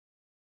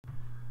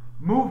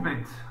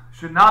Movement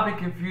should not be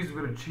confused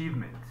with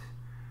achievement,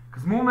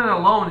 because movement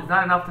alone is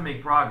not enough to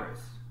make progress,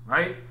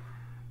 right?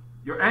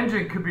 Your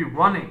engine could be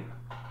running,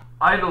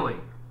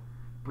 idling,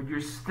 but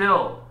you're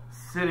still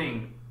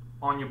sitting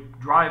on your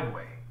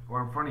driveway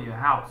or in front of your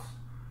house.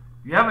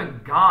 You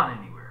haven't gone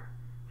anywhere.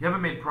 You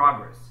haven't made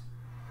progress.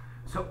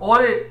 So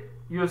audit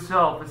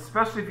yourself,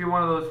 especially if you're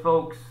one of those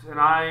folks, and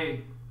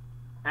I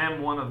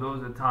am one of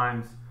those at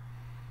times,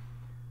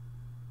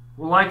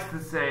 who likes to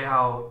say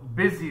how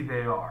busy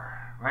they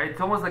are, right?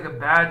 It's almost like a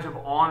badge of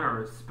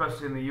honor,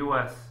 especially in the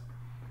US,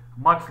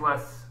 much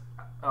less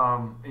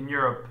in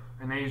Europe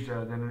and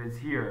Asia than it is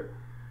here.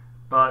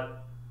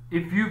 But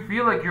if you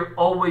feel like you're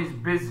always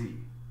busy,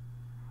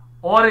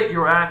 audit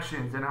your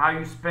actions and how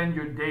you spend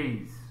your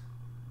days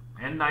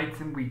and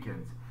nights and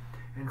weekends,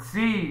 and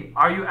see,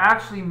 are you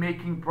actually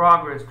making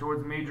progress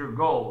towards major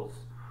goals,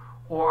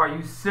 or are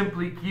you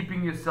simply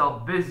keeping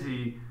yourself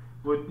busy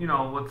with,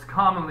 what's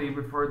commonly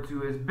referred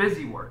to as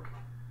busy work?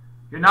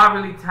 You're not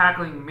really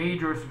tackling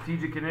major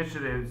strategic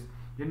initiatives.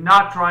 You're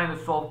not trying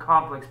to solve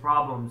complex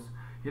problems.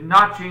 You're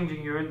not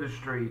changing your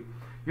industry.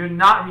 You're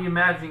not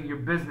reimagining your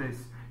business.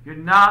 You're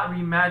not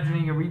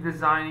reimagining or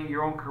redesigning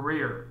your own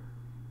career.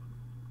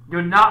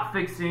 You're not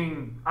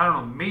fixing,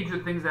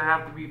 major things that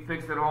have to be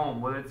fixed at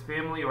home, whether it's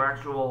family or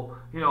actual,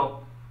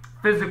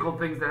 physical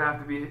things that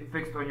have to be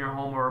fixed on your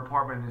home or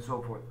apartment and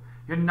so forth.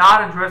 You're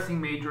not addressing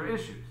major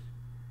issues,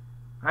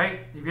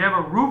 right? If you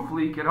have a roof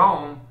leak at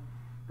home,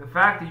 the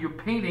fact that you're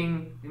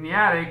painting in the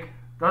attic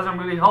doesn't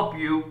really help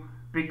you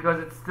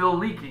because it's still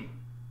leaking.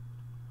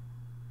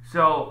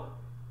 So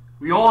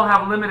we all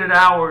have limited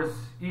hours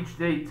each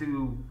day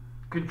to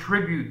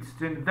contribute,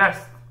 to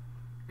invest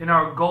in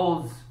our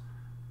goals,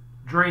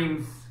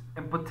 dreams,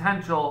 and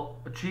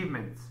potential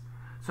achievements.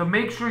 So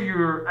make sure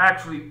you're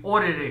actually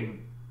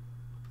auditing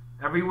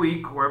every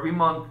week or every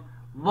month.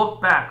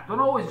 Look back. Don't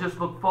always just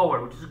look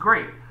forward, which is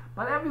great,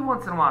 but every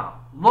once in a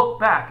while, look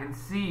back and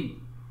see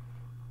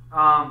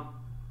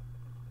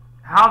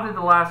how did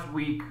the last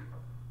week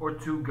or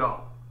two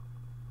go?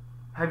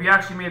 Have you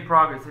actually made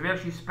progress? Have you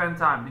actually spent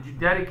time? Did you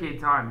dedicate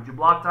time? Did you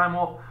block time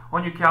off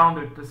on your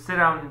calendar to sit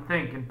down and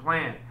think and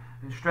plan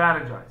and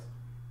strategize?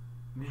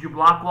 Did you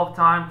block off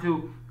time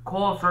to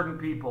call certain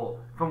people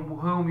from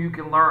whom you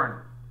can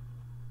learn?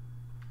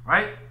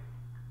 Right?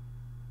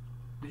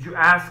 Did you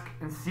ask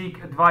and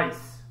seek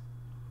advice?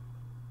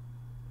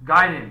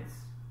 Guidance?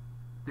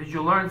 Did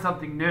you learn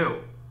something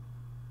new?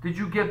 Did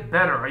you get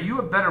better? Are you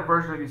a better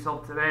version of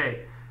yourself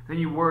today than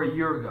you were a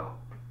year ago?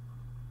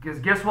 Because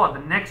guess what? The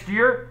next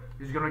year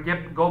is going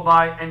to go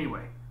by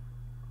anyway.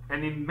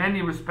 And in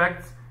many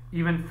respects,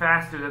 even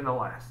faster than the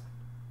last.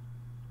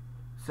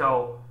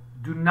 So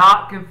do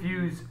not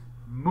confuse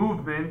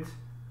movement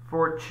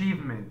for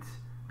achievement,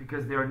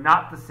 because they are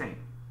not the same.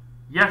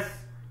 Yes,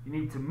 you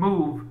need to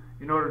move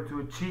in order to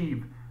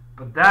achieve,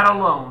 but that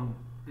alone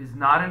is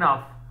not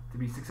enough to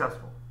be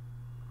successful.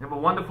 Have a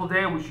wonderful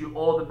day. I wish you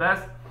all the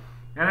best.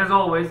 And as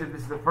always, if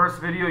this is the first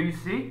video you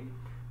see,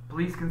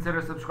 please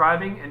consider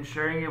subscribing and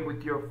sharing it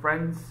with your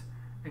friends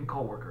and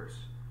coworkers.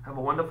 Have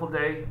a wonderful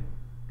day,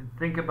 and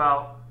think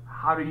about,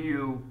 how do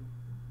you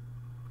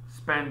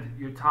spend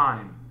your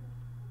time?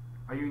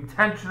 Are you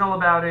intentional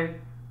about it?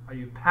 Are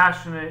you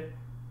passionate?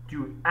 Do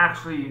you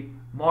actually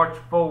march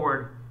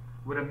forward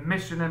with a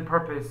mission and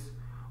purpose?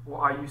 Or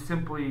are you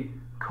simply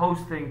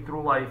coasting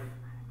through life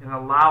and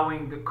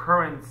allowing the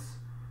currents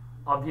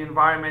of the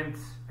environment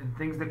and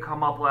things that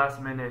come up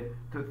last minute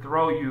to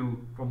throw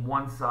you from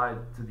one side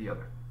to the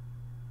other?